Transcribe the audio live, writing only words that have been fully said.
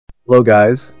Hello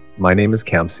guys, my name is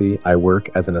Kamsi. I work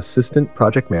as an assistant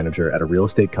project manager at a real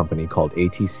estate company called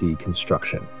ATC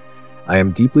Construction. I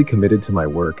am deeply committed to my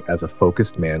work as a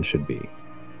focused man should be.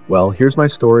 Well, here's my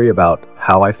story about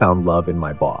how I found love in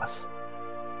my boss.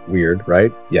 Weird,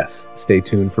 right? Yes, stay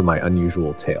tuned for my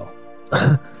unusual tale.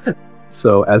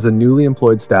 So, as a newly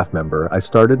employed staff member, I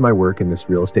started my work in this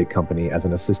real estate company as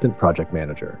an assistant project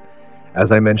manager.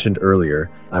 As I mentioned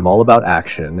earlier, I'm all about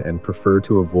action and prefer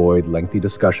to avoid lengthy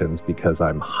discussions because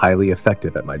I'm highly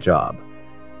effective at my job.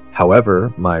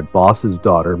 However, my boss's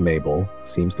daughter, Mabel,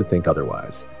 seems to think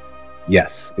otherwise.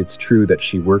 Yes, it's true that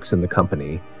she works in the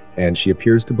company, and she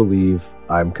appears to believe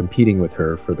I'm competing with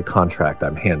her for the contract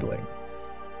I'm handling.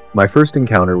 My first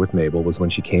encounter with Mabel was when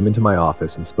she came into my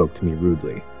office and spoke to me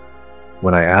rudely.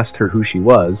 When I asked her who she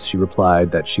was, she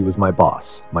replied that she was my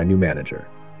boss, my new manager.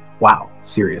 Wow,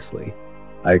 seriously.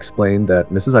 I explained that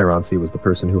Mrs. Iransi was the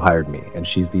person who hired me, and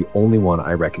she's the only one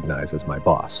I recognize as my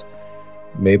boss.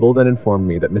 Mabel then informed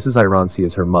me that Mrs. Iransi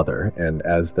is her mother, and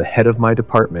as the head of my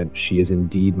department, she is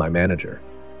indeed my manager.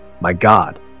 My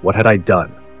God, what had I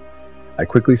done? I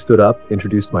quickly stood up,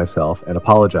 introduced myself, and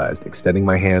apologized, extending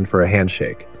my hand for a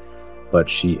handshake, but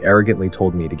she arrogantly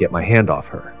told me to get my hand off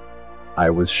her. I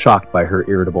was shocked by her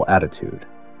irritable attitude.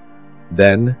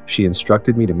 Then, she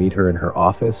instructed me to meet her in her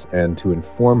office and to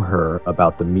inform her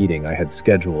about the meeting I had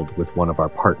scheduled with one of our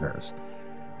partners.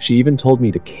 She even told me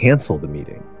to cancel the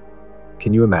meeting.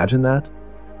 Can you imagine that?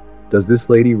 Does this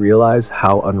lady realize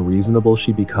how unreasonable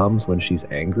she becomes when she's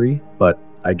angry? But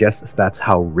I guess that's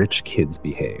how rich kids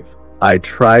behave. I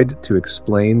tried to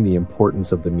explain the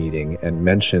importance of the meeting and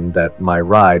mentioned that my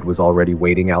ride was already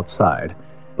waiting outside,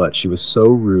 but she was so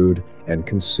rude and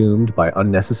consumed by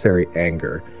unnecessary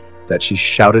anger that she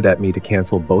shouted at me to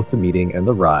cancel both the meeting and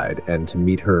the ride and to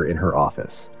meet her in her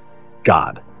office.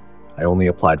 God, I only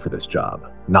applied for this job,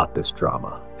 not this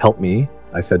drama. Help me,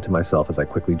 I said to myself as I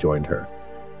quickly joined her.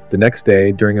 The next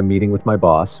day, during a meeting with my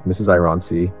boss, Mrs.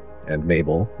 Iransi, and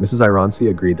Mabel, Mrs. Iransi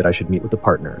agreed that I should meet with the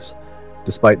partners,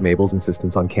 despite Mabel's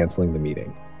insistence on canceling the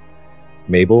meeting.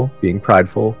 Mabel, being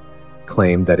prideful,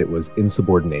 claimed that it was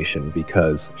insubordination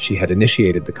because she had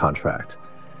initiated the contract,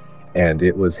 and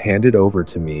it was handed over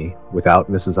to me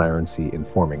without Mrs. Iransi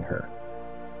informing her.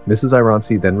 Mrs.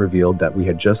 Iransi then revealed that we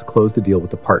had just closed a deal with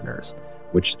the partners,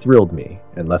 which thrilled me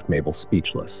and left Mabel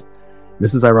speechless.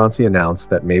 Mrs. Iransi announced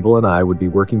that Mabel and I would be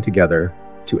working together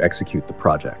to execute the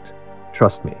project.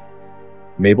 Trust me,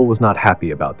 Mabel was not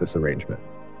happy about this arrangement.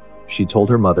 She told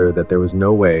her mother that there was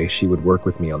no way she would work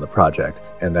with me on the project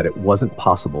and that it wasn't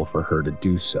possible for her to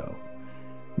do so.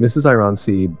 Mrs.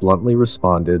 Iransi bluntly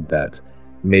responded that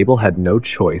Mabel had no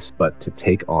choice but to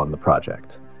take on the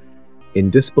project.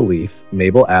 In disbelief,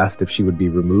 Mabel asked if she would be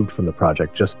removed from the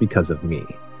project just because of me.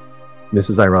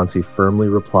 Mrs. Iransi firmly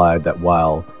replied that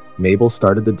while Mabel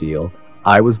started the deal,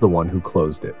 I was the one who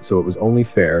closed it, so it was only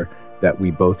fair that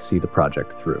we both see the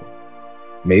project through.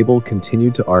 Mabel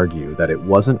continued to argue that it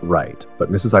wasn't right,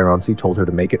 but Mrs. Iransi told her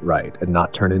to make it right and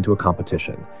not turn it into a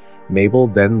competition. Mabel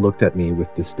then looked at me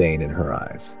with disdain in her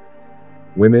eyes.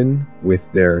 Women, with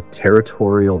their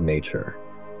territorial nature,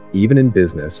 even in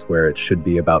business where it should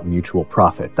be about mutual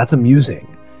profit, that's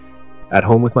amusing. At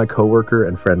home with my coworker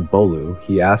and friend Bolu,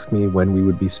 he asked me when we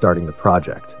would be starting the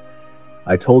project.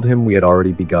 I told him we had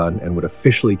already begun and would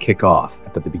officially kick off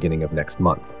at the beginning of next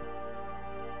month.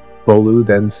 Bolu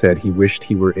then said he wished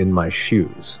he were in my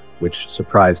shoes, which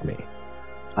surprised me.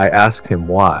 I asked him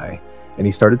why, and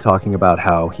he started talking about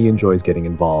how he enjoys getting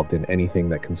involved in anything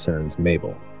that concerns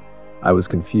Mabel. I was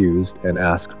confused and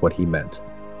asked what he meant.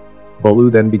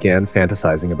 Bolu then began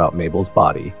fantasizing about Mabel's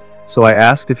body, so I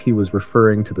asked if he was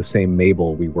referring to the same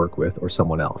Mabel we work with or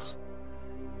someone else.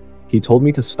 He told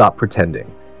me to stop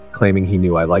pretending, claiming he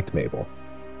knew I liked Mabel.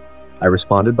 I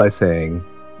responded by saying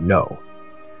no,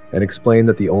 and explained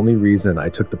that the only reason I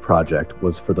took the project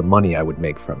was for the money I would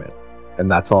make from it,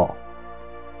 and that's all.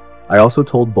 I also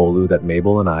told Bolu that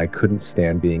Mabel and I couldn't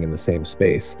stand being in the same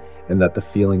space, and that the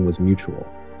feeling was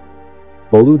mutual.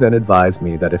 Bolu then advised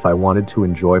me that if I wanted to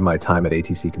enjoy my time at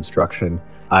ATC Construction,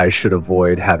 I should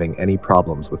avoid having any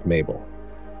problems with Mabel.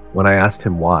 When I asked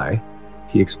him why,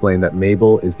 he explained that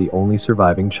Mabel is the only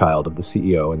surviving child of the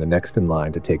CEO and the next in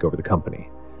line to take over the company.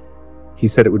 He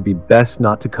said it would be best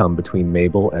not to come between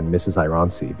Mabel and Mrs.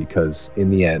 Iransi because, in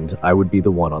the end, I would be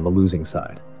the one on the losing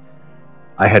side.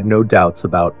 I had no doubts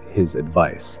about his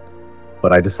advice,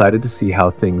 but I decided to see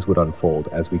how things would unfold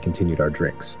as we continued our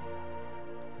drinks.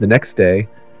 The next day,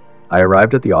 I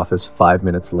arrived at the office 5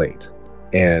 minutes late,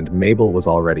 and Mabel was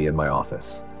already in my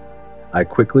office. I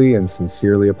quickly and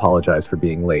sincerely apologized for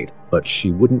being late, but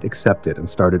she wouldn't accept it and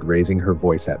started raising her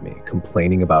voice at me,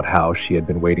 complaining about how she had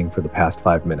been waiting for the past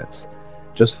 5 minutes.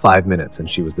 Just 5 minutes, and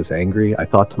she was this angry. I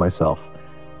thought to myself,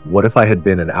 what if I had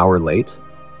been an hour late?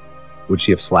 Would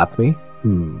she have slapped me?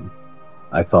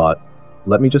 I thought,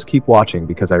 let me just keep watching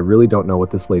because I really don't know what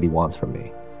this lady wants from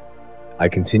me. I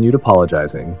continued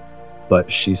apologizing, but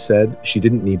she said she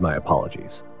didn't need my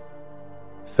apologies.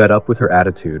 Fed up with her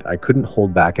attitude, I couldn't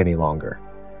hold back any longer.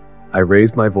 I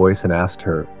raised my voice and asked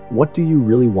her, what do you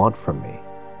really want from me?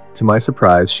 To my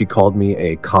surprise, she called me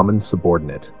a common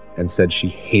subordinate and said she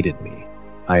hated me.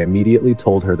 I immediately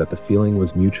told her that the feeling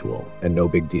was mutual and no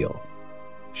big deal.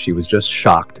 She was just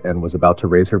shocked and was about to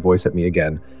raise her voice at me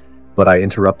again, but I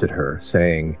interrupted her,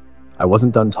 saying I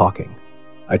wasn't done talking.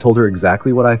 I told her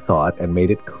exactly what I thought and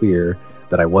made it clear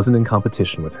that I wasn't in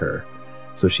competition with her,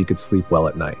 so she could sleep well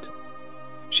at night.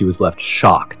 She was left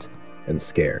shocked and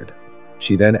scared.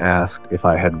 She then asked if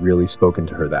I had really spoken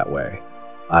to her that way.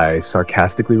 I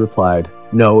sarcastically replied,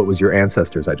 no, it was your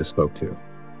ancestors I just spoke to.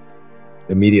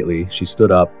 Immediately, she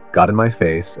stood up, got in my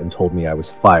face, and told me I was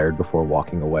fired before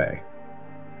walking away.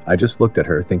 I just looked at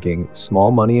her thinking,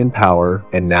 small money and power,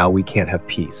 and now we can't have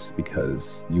peace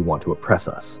because you want to oppress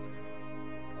us.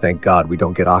 Thank God we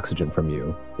don't get oxygen from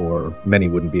you, or many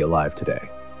wouldn't be alive today.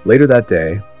 Later that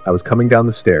day, I was coming down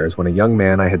the stairs when a young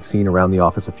man I had seen around the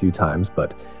office a few times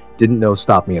but didn't know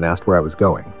stopped me and asked where I was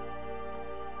going.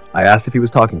 I asked if he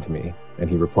was talking to me, and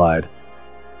he replied,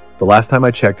 the last time I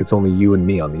checked, it's only you and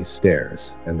me on these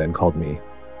stairs, and then called me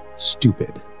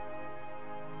stupid.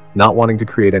 Not wanting to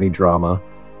create any drama,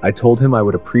 I told him I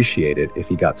would appreciate it if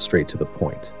he got straight to the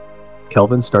point.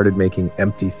 Kelvin started making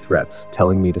empty threats,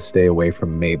 telling me to stay away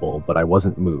from Mabel, but I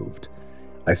wasn't moved.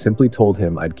 I simply told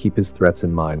him I'd keep his threats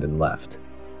in mind and left.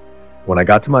 When I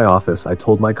got to my office, I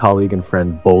told my colleague and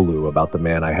friend Bolu about the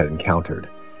man I had encountered.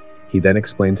 He then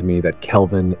explained to me that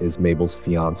Kelvin is Mabel's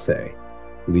fiancé,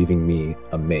 leaving me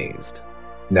amazed.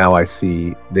 Now I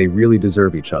see they really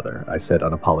deserve each other, I said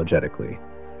unapologetically.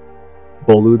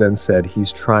 Bolu then said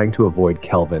he's trying to avoid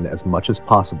Kelvin as much as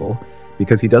possible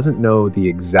because he doesn't know the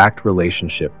exact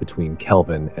relationship between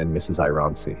Kelvin and Mrs.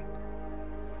 Iransi.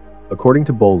 According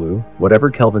to Bolu,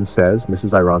 whatever Kelvin says,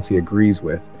 Mrs. Iransi agrees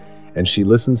with, and she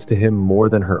listens to him more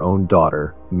than her own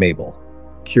daughter, Mabel.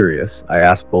 Curious, I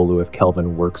asked Bolu if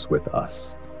Kelvin works with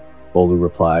us. Bolu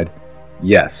replied,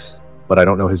 yes, but I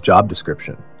don't know his job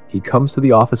description. He comes to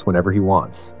the office whenever he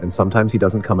wants, and sometimes he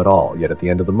doesn't come at all, yet at the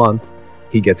end of the month,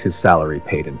 he gets his salary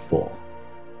paid in full.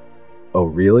 Oh,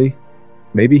 really?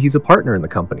 Maybe he's a partner in the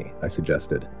company, I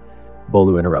suggested.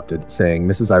 Bolu interrupted, saying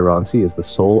Mrs. Iransi is the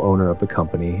sole owner of the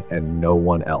company and no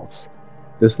one else.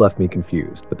 This left me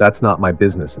confused, but that's not my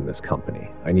business in this company.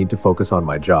 I need to focus on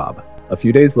my job. A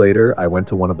few days later, I went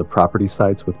to one of the property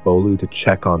sites with Bolu to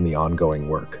check on the ongoing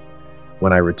work.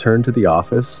 When I returned to the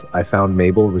office, I found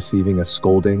Mabel receiving a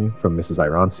scolding from Mrs.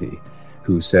 Iransi,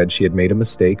 who said she had made a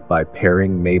mistake by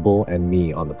pairing Mabel and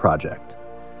me on the project.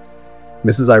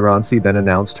 Mrs. Iransi then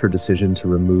announced her decision to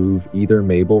remove either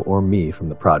Mabel or me from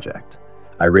the project.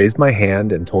 I raised my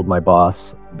hand and told my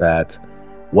boss that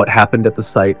what happened at the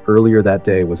site earlier that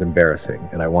day was embarrassing,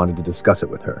 and I wanted to discuss it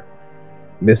with her.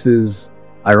 Mrs.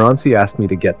 Iransi asked me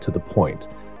to get to the point,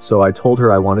 so I told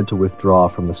her I wanted to withdraw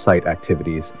from the site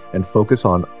activities and focus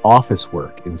on office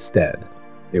work instead.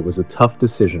 It was a tough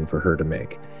decision for her to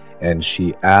make, and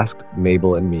she asked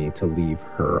Mabel and me to leave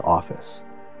her office.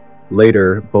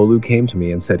 Later, Bolu came to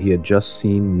me and said he had just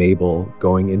seen Mabel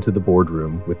going into the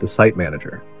boardroom with the site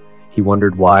manager. He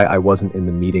wondered why I wasn't in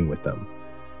the meeting with them.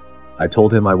 I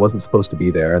told him I wasn't supposed to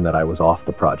be there and that I was off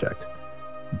the project.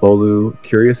 Bolu,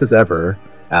 curious as ever,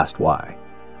 asked why.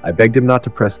 I begged him not to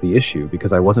press the issue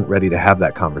because I wasn't ready to have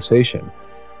that conversation,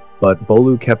 but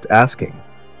Bolu kept asking.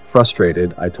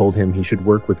 Frustrated, I told him he should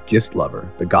work with Gist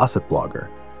Lover, the gossip blogger.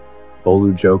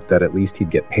 Bolu joked that at least he'd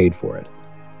get paid for it.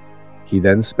 He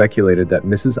then speculated that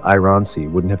Mrs. Iransi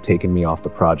wouldn't have taken me off the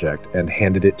project and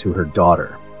handed it to her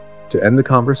daughter. To end the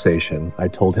conversation, I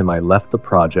told him I left the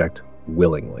project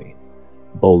willingly.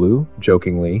 Bolu,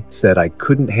 jokingly, said I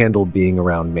couldn't handle being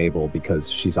around Mabel because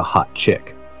she's a hot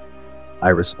chick. I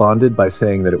responded by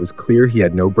saying that it was clear he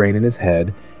had no brain in his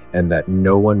head and that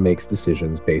no one makes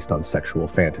decisions based on sexual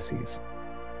fantasies.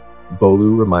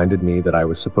 Bolu reminded me that I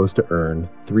was supposed to earn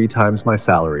 3 times my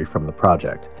salary from the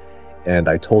project, and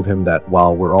I told him that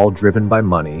while we're all driven by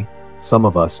money, some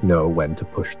of us know when to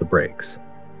push the brakes.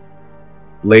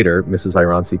 Later, Mrs.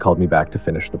 Iransi called me back to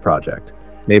finish the project.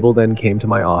 Mabel then came to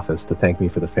my office to thank me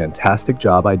for the fantastic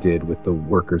job I did with the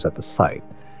workers at the site.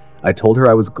 I told her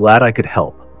I was glad I could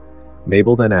help.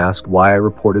 Mabel then asked why I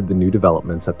reported the new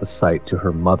developments at the site to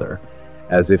her mother,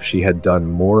 as if she had done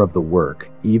more of the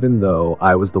work, even though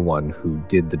I was the one who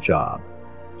did the job.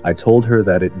 I told her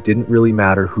that it didn't really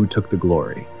matter who took the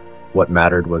glory. What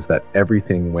mattered was that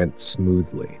everything went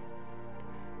smoothly.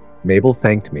 Mabel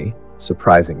thanked me,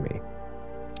 surprising me.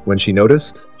 When she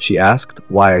noticed, she asked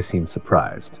why I seemed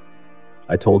surprised.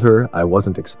 I told her I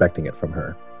wasn't expecting it from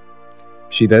her.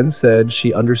 She then said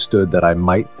she understood that I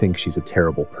might think she's a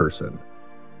terrible person.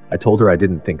 I told her I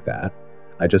didn't think that.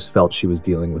 I just felt she was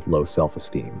dealing with low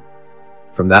self-esteem.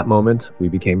 From that moment, we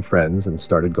became friends and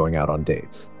started going out on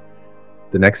dates.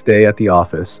 The next day at the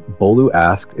office, Bolu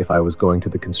asked if I was going to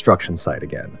the construction site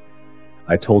again.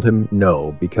 I told him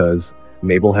no because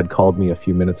Mabel had called me a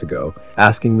few minutes ago,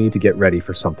 asking me to get ready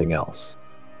for something else.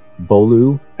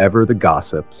 Bolu, ever the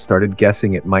gossip, started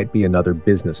guessing it might be another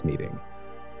business meeting.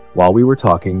 While we were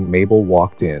talking, Mabel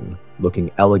walked in,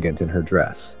 looking elegant in her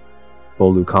dress.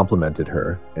 Bolu complimented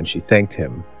her, and she thanked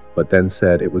him, but then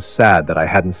said it was sad that I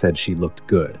hadn't said she looked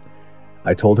good.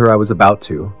 I told her I was about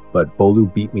to, but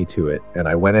Bolu beat me to it, and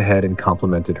I went ahead and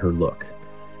complimented her look.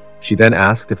 She then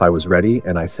asked if I was ready,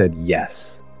 and I said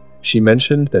yes. She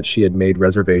mentioned that she had made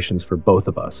reservations for both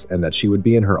of us and that she would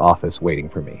be in her office waiting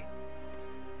for me.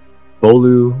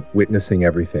 Bolu, witnessing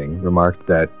everything, remarked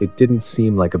that it didn't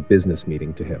seem like a business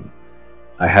meeting to him.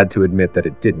 I had to admit that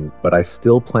it didn't, but I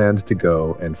still planned to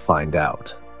go and find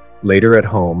out. Later at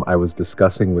home, I was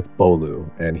discussing with Bolu,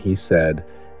 and he said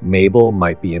Mabel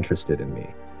might be interested in me.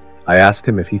 I asked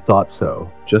him if he thought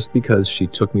so, just because she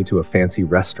took me to a fancy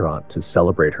restaurant to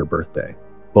celebrate her birthday.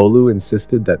 Bolu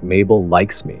insisted that Mabel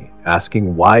likes me,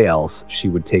 asking why else she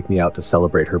would take me out to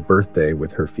celebrate her birthday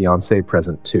with her fiancé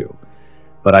present too.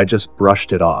 But I just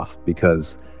brushed it off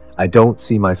because I don't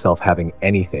see myself having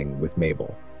anything with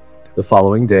Mabel. The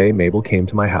following day, Mabel came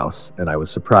to my house, and I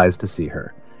was surprised to see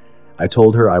her. I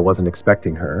told her I wasn't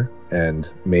expecting her, and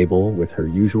Mabel, with her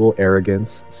usual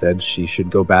arrogance, said she should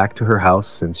go back to her house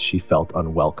since she felt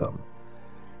unwelcome.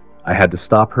 I had to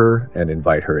stop her and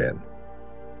invite her in.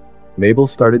 Mabel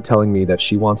started telling me that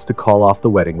she wants to call off the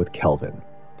wedding with Kelvin.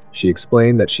 She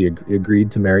explained that she agreed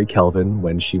to marry Kelvin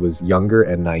when she was younger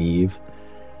and naive,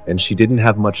 and she didn't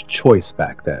have much choice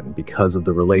back then because of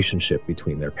the relationship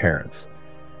between their parents.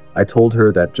 I told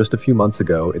her that just a few months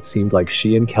ago, it seemed like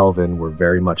she and Kelvin were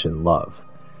very much in love.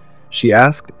 She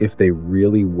asked if they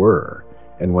really were,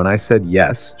 and when I said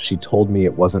yes, she told me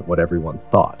it wasn't what everyone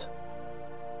thought.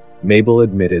 Mabel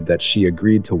admitted that she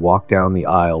agreed to walk down the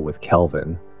aisle with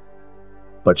Kelvin,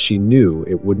 but she knew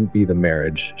it wouldn't be the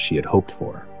marriage she had hoped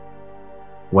for.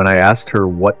 When I asked her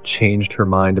what changed her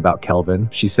mind about Kelvin,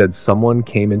 she said someone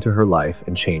came into her life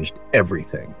and changed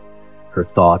everything, her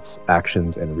thoughts,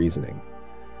 actions, and reasoning.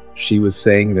 She was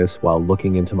saying this while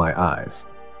looking into my eyes.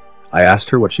 I asked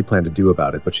her what she planned to do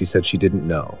about it, but she said she didn't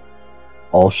know.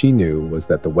 All she knew was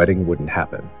that the wedding wouldn't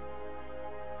happen.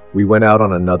 We went out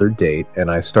on another date,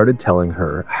 and I started telling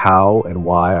her how and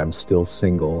why I'm still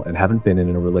single and haven't been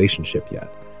in a relationship yet.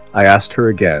 I asked her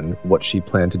again what she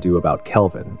planned to do about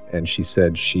Kelvin, and she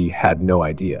said she had no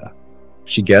idea.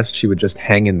 She guessed she would just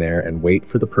hang in there and wait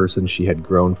for the person she had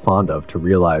grown fond of to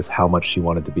realize how much she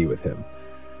wanted to be with him.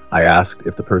 I asked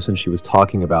if the person she was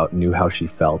talking about knew how she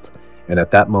felt, and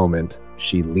at that moment,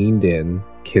 she leaned in,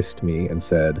 kissed me, and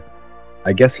said,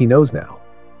 "I guess he knows now."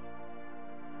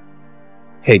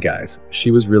 Hey guys,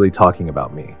 she was really talking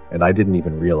about me, and I didn't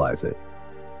even realize it.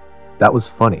 That was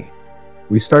funny.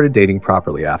 We started dating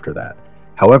properly after that.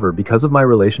 However, because of my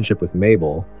relationship with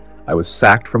Mabel, I was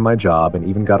sacked from my job and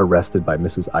even got arrested by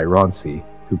Mrs. Ironsi,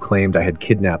 who claimed I had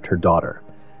kidnapped her daughter.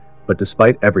 But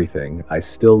despite everything, I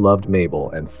still loved Mabel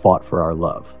and fought for our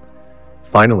love.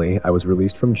 Finally, I was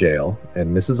released from jail,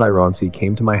 and Mrs. Ironsi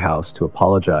came to my house to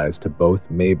apologize to both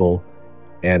Mabel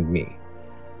and me.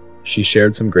 She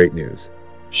shared some great news.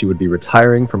 She would be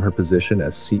retiring from her position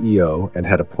as CEO and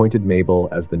had appointed Mabel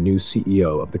as the new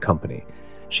CEO of the company.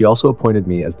 She also appointed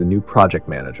me as the new project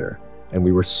manager, and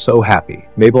we were so happy.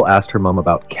 Mabel asked her mom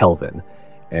about Kelvin,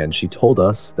 and she told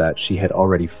us that she had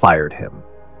already fired him.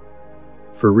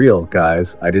 For real,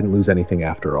 guys, I didn't lose anything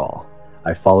after all.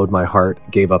 I followed my heart,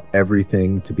 gave up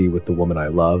everything to be with the woman I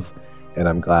love, and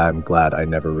I'm glad I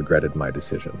never regretted my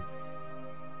decision.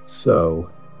 So,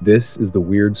 this is the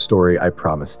weird story I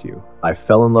promised you. I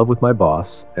fell in love with my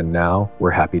boss, and now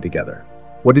we're happy together.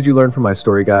 What did you learn from my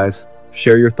story, guys?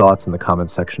 Share your thoughts in the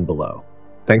comments section below.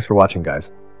 Thanks for watching,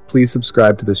 guys. Please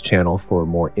subscribe to this channel for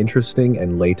more interesting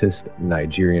and latest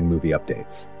Nigerian movie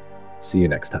updates. See you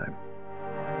next time.